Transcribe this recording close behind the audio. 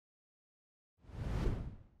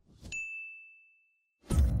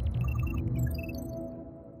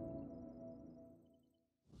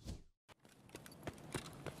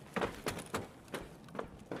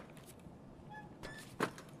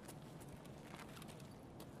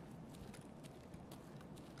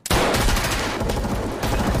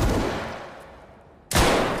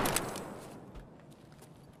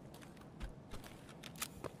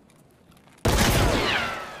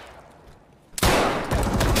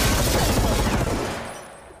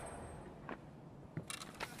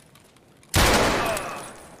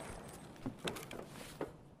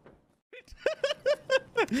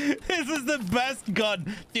This is the best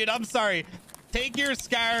gun. Dude, I'm sorry. Take your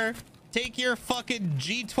Scar, take your fucking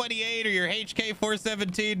G28 or your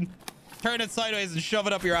HK417, turn it sideways and shove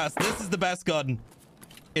it up your ass. This is the best gun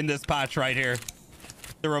in this patch right here.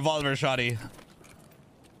 The revolver shotty.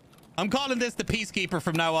 I'm calling this the Peacekeeper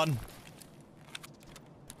from now on.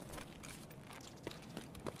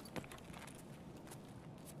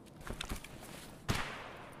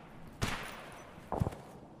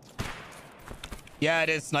 Yeah, it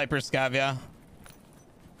is Sniper Scav, yeah.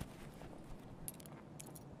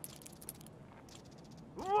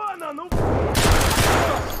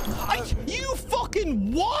 You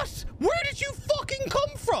fucking what? Where did you fucking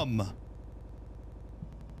come from?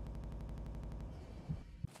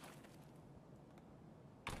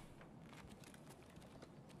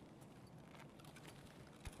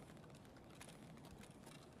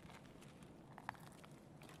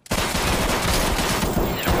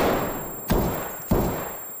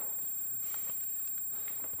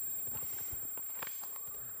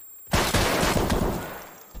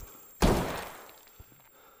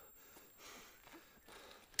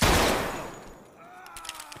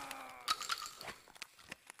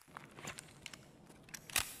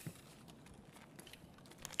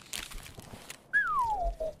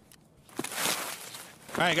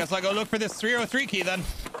 All right, guess I'll go look for this 303 key then.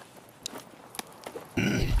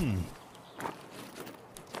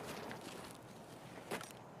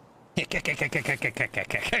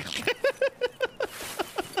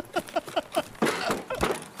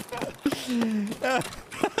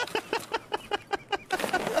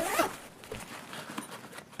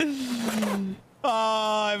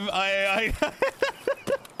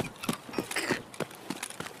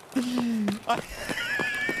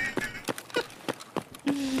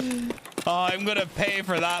 Oh, I'm gonna pay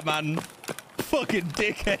for that, man. Fucking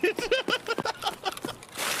dickhead.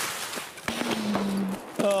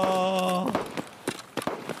 Oh.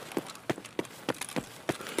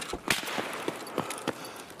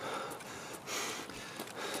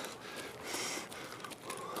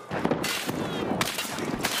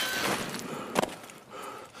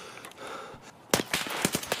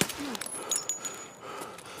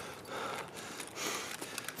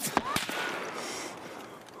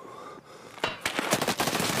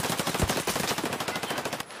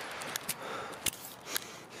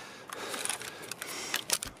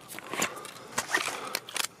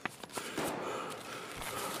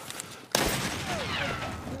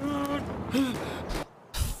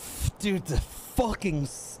 Dude, the fucking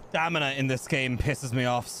stamina in this game pisses me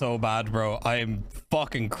off so bad, bro. I'm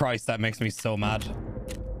fucking Christ, that makes me so mad.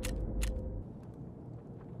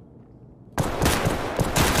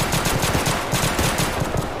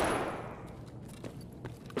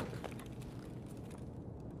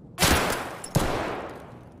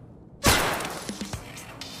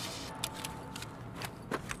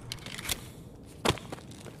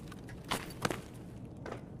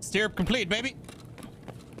 Stirrup complete, baby.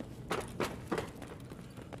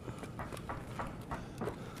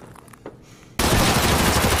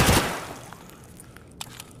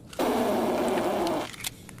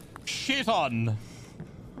 Shit on.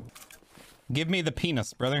 Give me the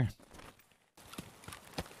penis, brother.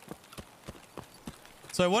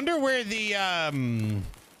 So I wonder where the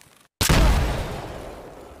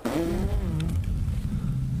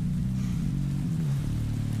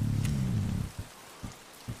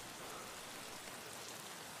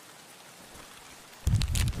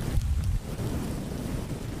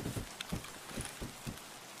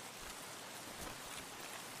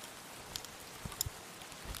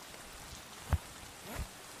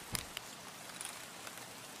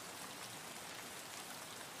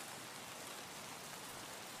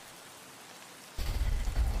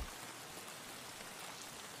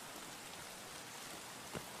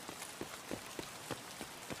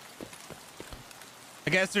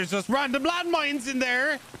I guess there's just random landmines in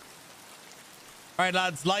there. All right,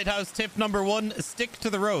 lads. Lighthouse tip number 1: stick to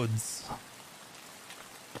the roads.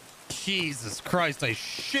 Jesus Christ, I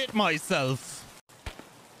shit myself.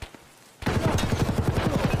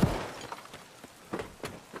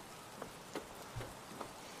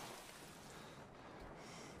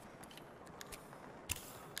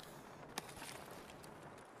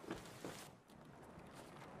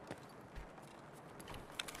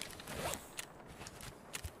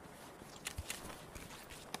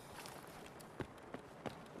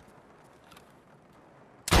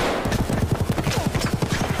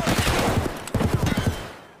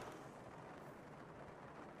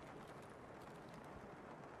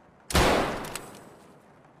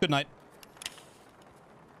 Good night.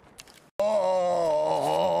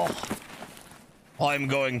 Oh, I'm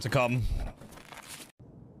going to come.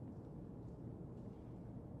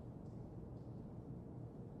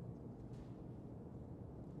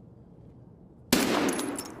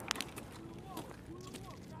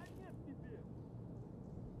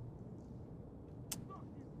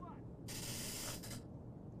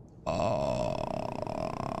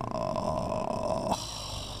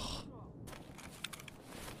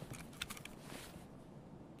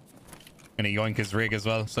 Gonna yoink his rig as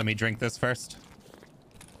well. So let me drink this first.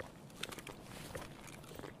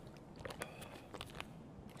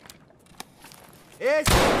 Hey,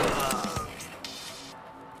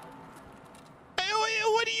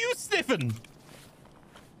 what are you sniffing?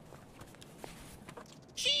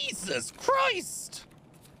 Jesus Christ!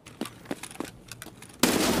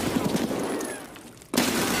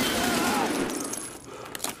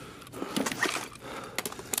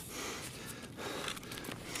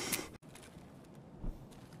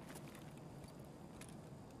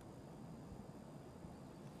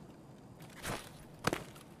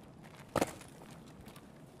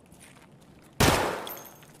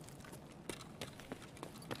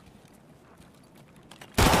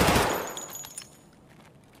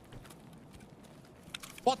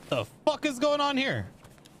 What the fuck is going on here?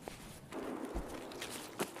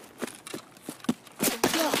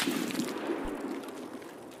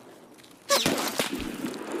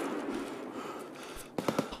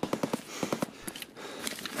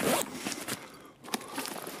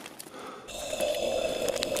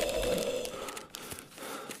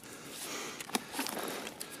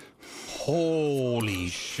 Holy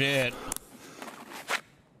shit.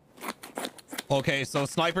 Okay, so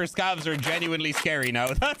sniper scavs are genuinely scary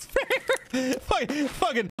now. That's fair.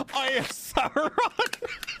 Fucking I am Sauron.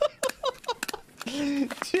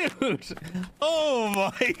 Dude. Oh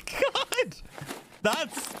my god.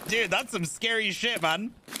 That's some scary shit,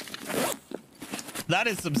 man. That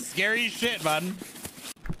is some scary shit, man.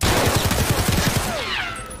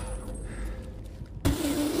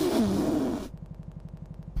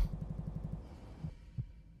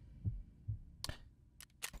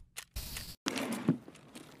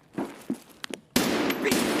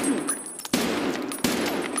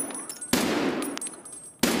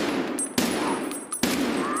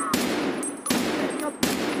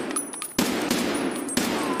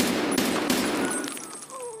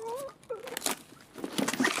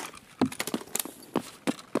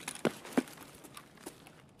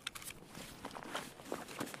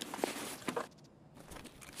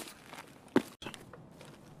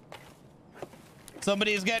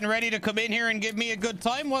 Somebody's getting ready to come in here and give me a good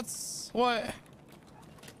time. What?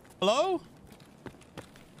 Hello?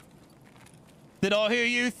 Did I hear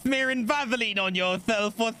you smearing Vaseline on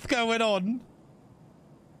yourself? What's going on?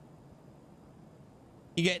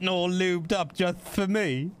 You getting all lubed up just for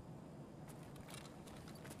me?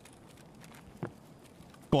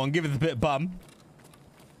 Go on, give us a bit of bum.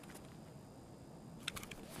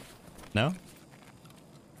 No?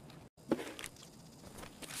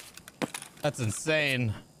 That's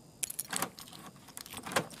insane.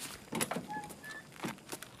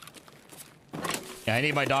 Yeah, I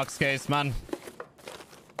need my docs case, man.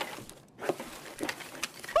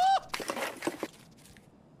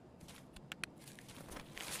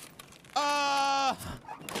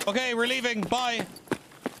 Okay, we're leaving. Bye.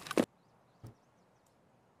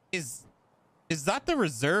 Is that the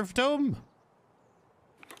reserve dome?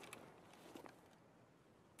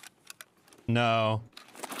 No.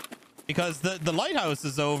 Because the lighthouse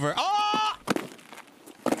is over. Ah!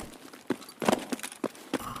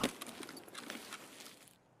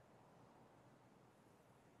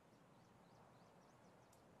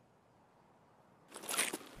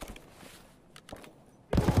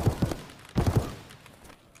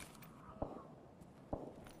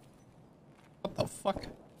 What the fuck?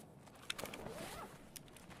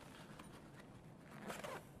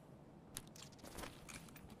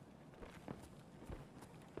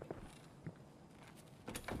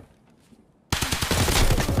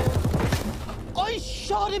 I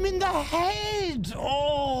shot him in the head.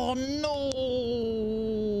 Oh no.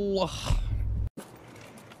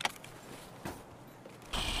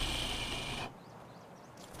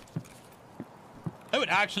 I would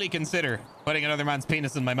actually consider putting another man's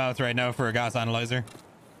penis in my mouth right now for a gas analyzer. I'm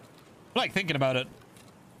like thinking about it.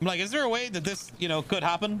 I'm like, is there a way that this, you know, could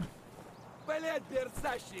happen?